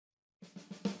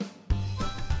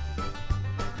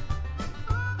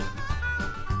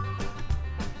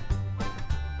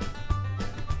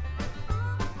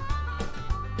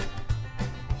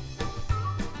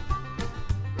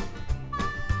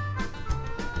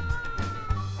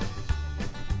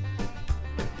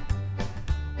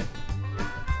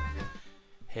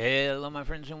Hello my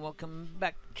friends and welcome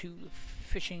back to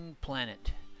Fishing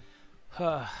Planet.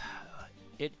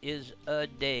 It is a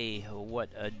day, what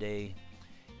a day.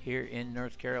 Here in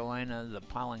North Carolina, the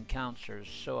pollen counts are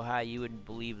so high you wouldn't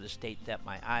believe the state that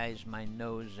my eyes, my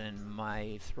nose, and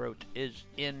my throat is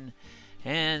in.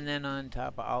 And then on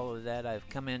top of all of that, I've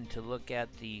come in to look at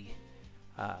the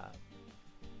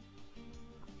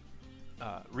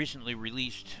recently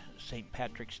released St.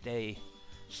 Patrick's Day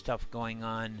stuff going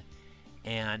on,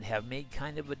 and have made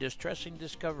kind of a distressing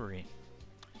discovery.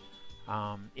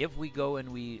 If we go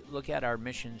and we look at our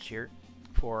missions here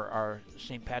for our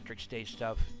St. Patrick's Day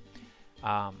stuff,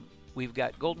 we've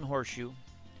got Golden Horseshoe,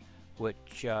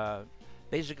 which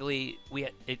basically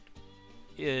it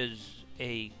is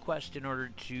a quest in order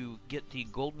to get the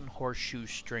Golden Horseshoe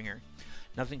Stringer.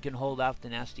 Nothing can hold off the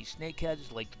nasty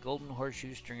snakeheads like the Golden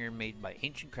Horseshoe Stringer made by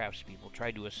ancient craftspeople. Try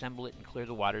to assemble it and clear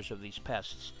the waters of these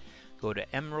pests. Go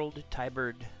to Emerald,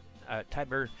 Tiber,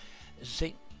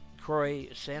 St. Croix,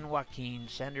 San Joaquin,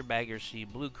 Sander Baggersea,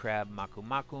 Blue Crab, Macu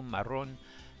Macu, Marron,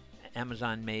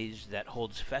 Amazon Maze that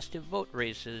holds festive boat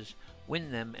races.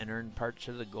 Win them and earn parts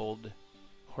of the Gold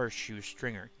Horseshoe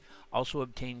Stringer. Also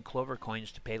obtain clover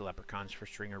coins to pay leprechauns for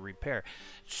stringer repair.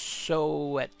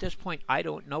 So at this point, I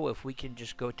don't know if we can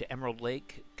just go to Emerald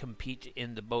Lake, compete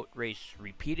in the boat race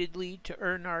repeatedly to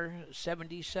earn our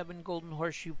 77 Golden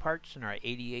Horseshoe parts and our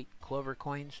 88 clover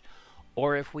coins,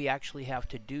 or if we actually have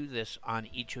to do this on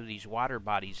each of these water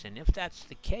bodies. And if that's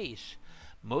the case,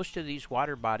 most of these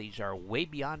water bodies are way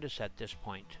beyond us at this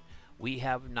point. We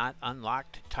have not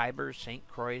unlocked Tiber, St.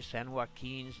 Croix, San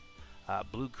Joaquin,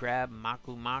 Blue Crab,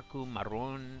 Macu Macu,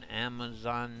 Marron,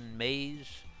 Amazon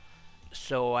Maze.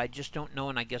 So I just don't know,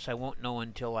 and I guess I won't know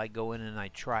until I go in and I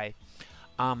try.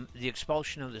 The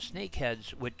expulsion of the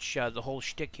snakeheads, which the whole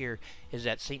shtick here is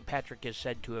that St. Patrick is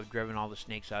said to have driven all the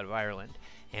snakes out of Ireland.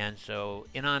 And so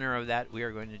in honor of that, we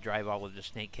are going to drive all of the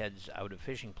snakeheads out of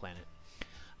Fishing Planet.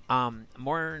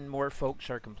 More and more folks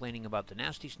are complaining about the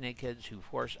nasty snakeheads who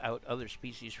force out other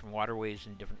species from waterways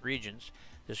in different regions.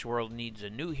 This world needs a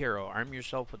new hero. Arm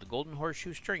yourself with the Golden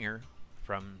Horseshoe Stringer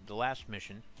from the last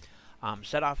mission.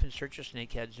 Set off in search of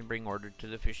snakeheads and bring order to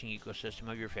the fishing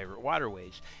ecosystem of your favorite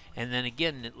waterways. And then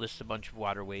again, it lists a bunch of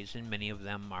waterways, and many of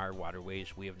them are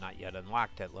waterways we have not yet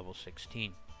unlocked at level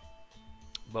 16.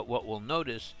 But what we'll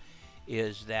notice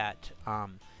is that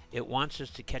it wants us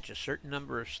to catch a certain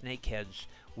number of snakeheads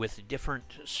with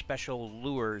different special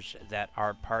lures that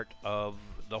are part of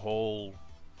the whole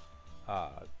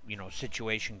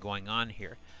situation going on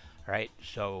here, right?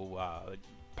 So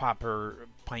popper,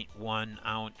 pint 1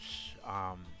 ounce,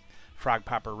 frog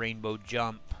popper rainbow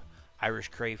jump, Irish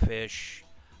crayfish,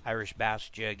 Irish bass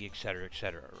jig, etc.,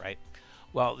 etc., right?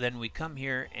 Well, then we come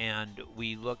here and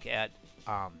we look at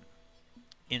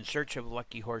In Search of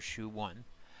Lucky Horseshoe 1.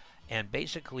 And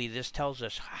basically, this tells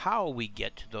us how we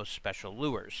get to those special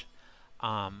lures.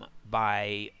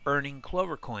 By earning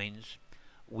clover coins,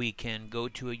 we can go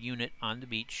to a unit on the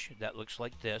beach that looks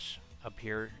like this, up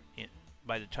here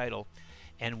by the title.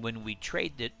 And when we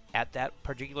trade it at that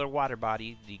particular water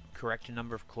body, the correct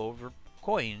number of clover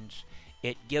coins,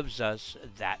 it gives us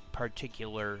that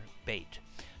particular bait.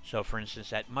 So, for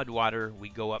instance, at Mudwater, we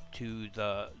go up to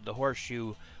the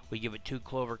horseshoe, we give it 2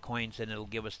 clover coins, and it'll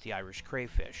give us the Irish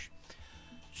crayfish.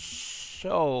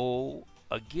 So,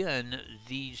 again,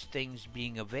 these things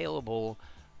being available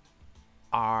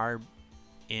are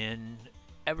in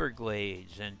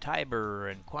Everglades and Tiber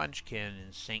and Quanchkin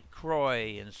and St.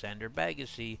 Croix and Sander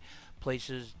Baggersea,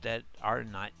 places that are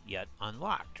not yet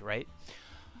unlocked, right?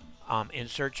 In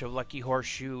Search of Lucky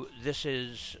Horseshoe, this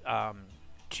is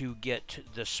to get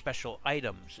the special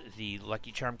items, the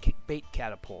Lucky Charm bait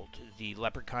catapult, the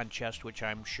leprechaun chest, which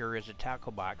I'm sure is a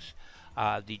tackle box,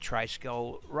 the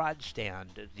tri-skull rod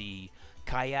stand, the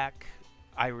kayak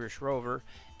Irish rover,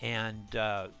 and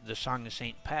the Song of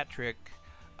St. Patrick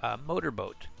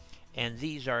motorboat. And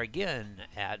these are again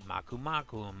at Macu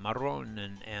Macu, Marron,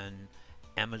 and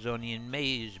Amazonian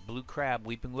Maze, Blue Crab,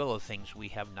 Weeping Willow, things we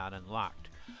have not unlocked.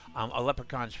 A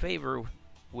leprechaun's favor,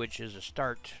 which is a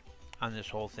start on this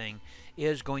whole thing,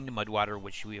 is going to Mudwater,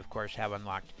 which we of course have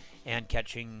unlocked, and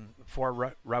catching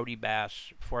 4 rowdy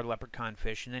bass, 4 leprechaun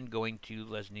fish, and then going to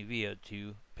Lesnivia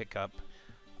to pick up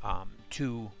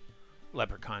 2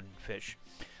 leprechaun fish.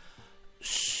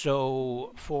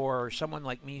 So for someone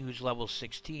like me who's level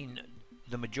 16,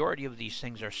 the majority of these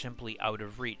things are simply out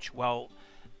of reach. Well,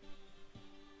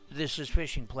 this is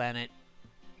Fishing Planet,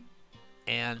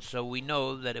 and so we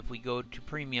know that if we go to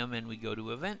premium and we go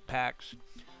to event packs,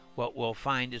 what we'll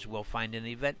find is we'll find an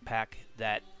event pack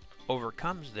that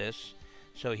overcomes this.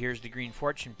 So here's the Green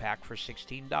Fortune pack for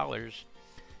 $16.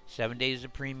 7 days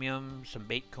of premium, some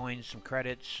bait coins, some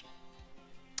credits,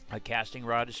 a casting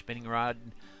rod, a spinning rod,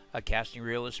 a casting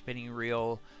reel, a spinning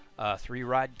reel, a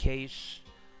 3-rod case,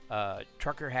 a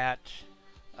trucker hat,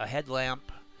 a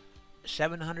headlamp,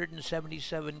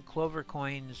 777 clover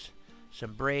coins,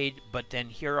 some braid, but then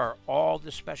here are all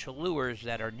the special lures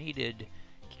that are needed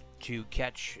to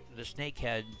catch the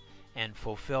snakehead and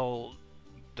fulfill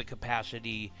the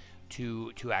capacity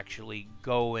to actually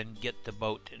go and get the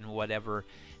boat and whatever.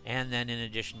 And then in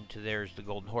addition to there's the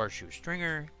golden horseshoe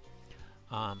stringer,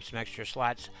 some extra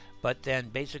slots, but then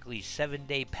basically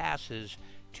 7-day passes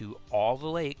to all the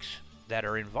lakes that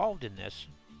are involved in this,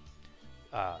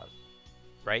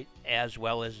 right, as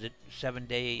well as the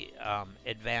 7-day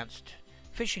advanced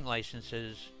fishing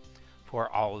licenses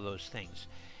for all of those things.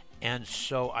 And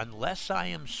so unless I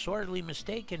am sorely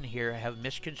mistaken here, have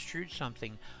misconstrued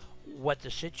something, what the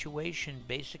situation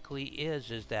basically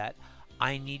is that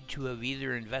I need to have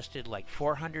either invested like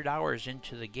 400 hours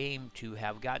into the game to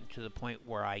have gotten to the point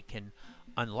where I can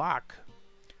unlock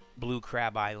Blue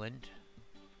Crab Island,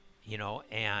 you know,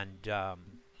 and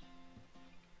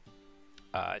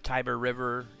Tiber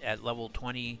River at level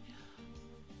 20.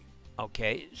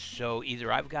 Okay, so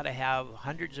either I've got to have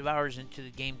hundreds of hours into the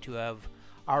game to have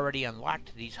already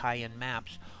unlocked these high-end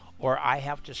maps, or I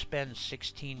have to spend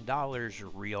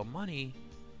 $16 real money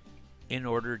in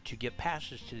order to get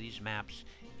passes to these maps,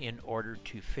 in order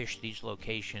to fish these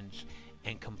locations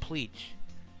and complete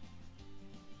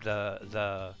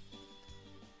the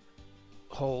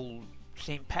whole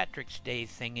St. Patrick's Day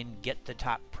thing and get the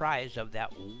top prize of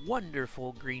that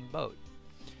wonderful green boat.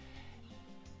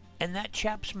 And that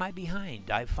chaps my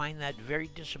behind. I find that very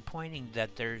disappointing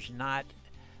that there's not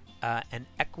an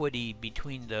equity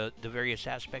between the various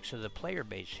aspects of the player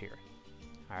base here.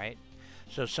 Alright?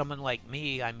 So someone like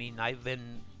me, I mean, I've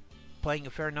been playing a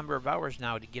fair number of hours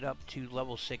now to get up to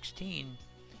level 16,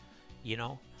 you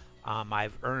know.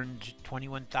 I've earned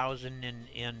 21,000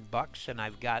 in bucks, and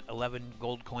I've got 11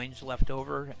 gold coins left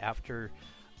over after,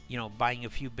 you know, buying a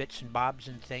few bits and bobs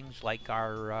and things like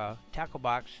our tackle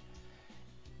box.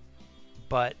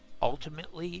 But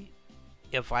ultimately,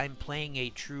 if I'm playing a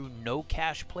true no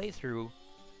cash playthrough,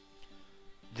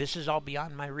 this is all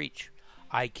beyond my reach.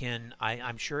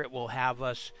 I'm sure it will have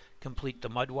us complete the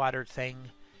Mudwater thing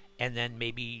and then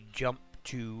maybe jump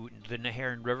to the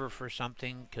Neherrin River for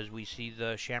something because we see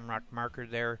the Shamrock marker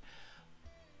there.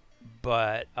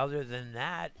 But other than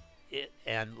that,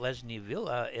 and Lesnie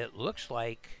Villa, it looks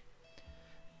like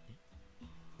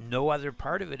no other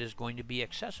part of it is going to be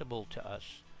accessible to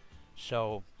us.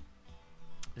 So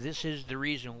this is the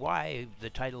reason why the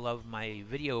title of my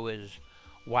video is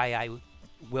why I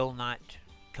will not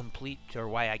complete, or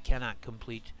why I cannot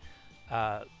complete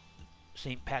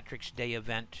St. Patrick's Day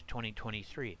event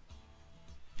 2023.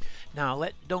 Now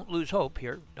don't lose hope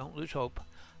here. Don't lose hope.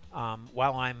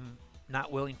 While I'm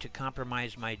not willing to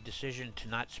compromise my decision to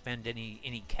not spend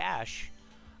any cash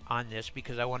on this,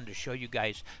 because I wanted to show you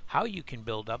guys how you can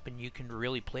build up and you can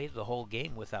really play the whole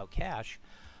game without cash.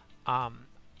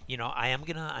 You know, I am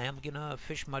gonna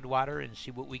fish Mudwater and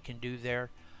see what we can do there.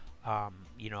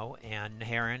 You know, and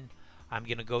Neherrin, I'm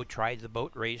gonna go try the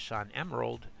boat race on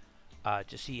Emerald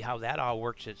to see how that all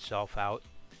works itself out.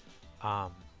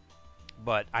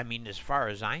 But I mean, as far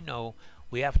as I know,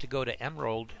 we have to go to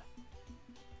Emerald,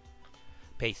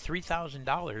 pay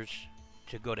 $3,000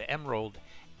 to go to Emerald,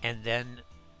 and then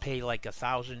pay like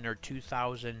 $1,000 or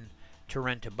 $2,000 to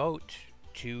rent a boat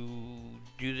to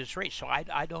do this race. So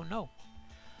I don't know,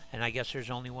 and I guess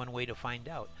there's only one way to find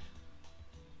out.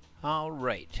 All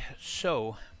right,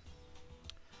 so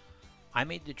I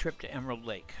made the trip to Emerald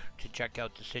Lake to check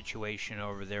out the situation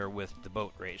over there with the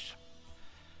boat race.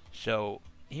 So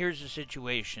here's the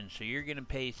situation. So you're going to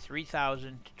pay $3,000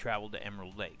 to travel to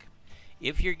Emerald Lake.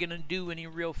 If you're going to do any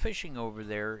real fishing over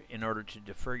there, in order to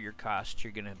defer your costs,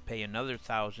 you're going to pay another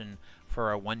 $1,000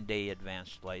 for a one-day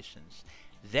advanced license.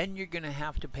 Then you're going to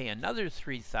have to pay another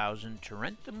 $3,000 to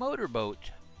rent the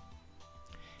motorboat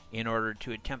in order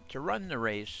to attempt to run the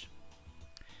race.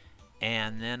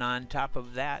 And then on top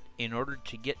of that, in order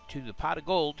to get to the pot of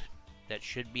gold that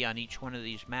should be on each one of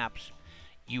these maps,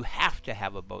 you have to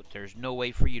have a boat. There's no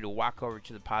way for you to walk over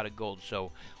to the pot of gold.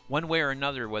 So one way or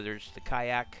another, whether it's the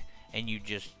kayak and you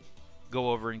just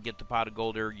go over and get the pot of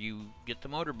gold, or you get the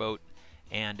motorboat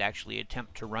and actually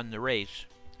attempt to run the race,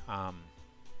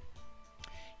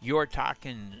 you're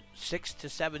talking $6,000 to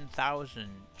 $7,000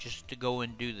 just to go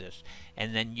and do this.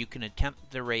 And then you can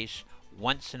attempt the race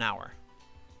once an hour.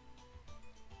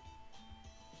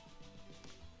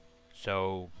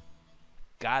 So,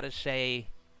 gotta say,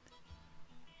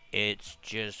 it's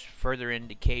just further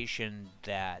indication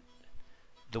that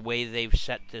the way they've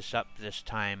set this up this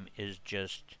time is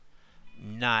just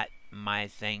not my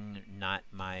thing, not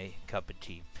my cup of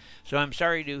tea. So I'm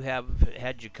sorry to have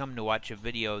had you come to watch a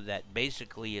video that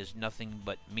basically is nothing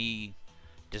but me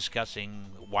discussing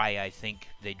why I think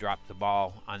they dropped the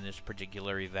ball on this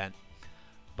particular event.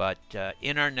 But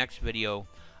in our next video,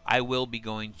 I will be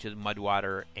going to the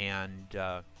Mudwater and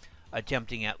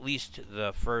attempting at least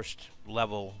the first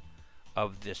level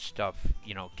of this stuff,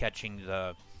 you know, catching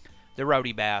the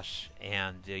rowdy bass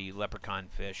and the leprechaun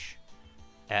fish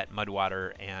at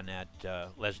Mudwater and at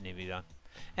Les Nivila.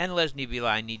 And Les Nivila,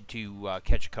 I need to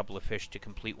catch a couple of fish to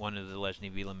complete one of the Les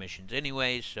Nivila missions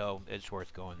anyway, so it's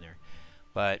worth going there.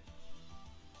 But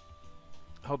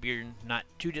hope you're not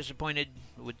too disappointed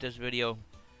with this video,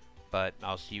 but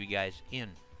I'll see you guys in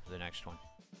the next one.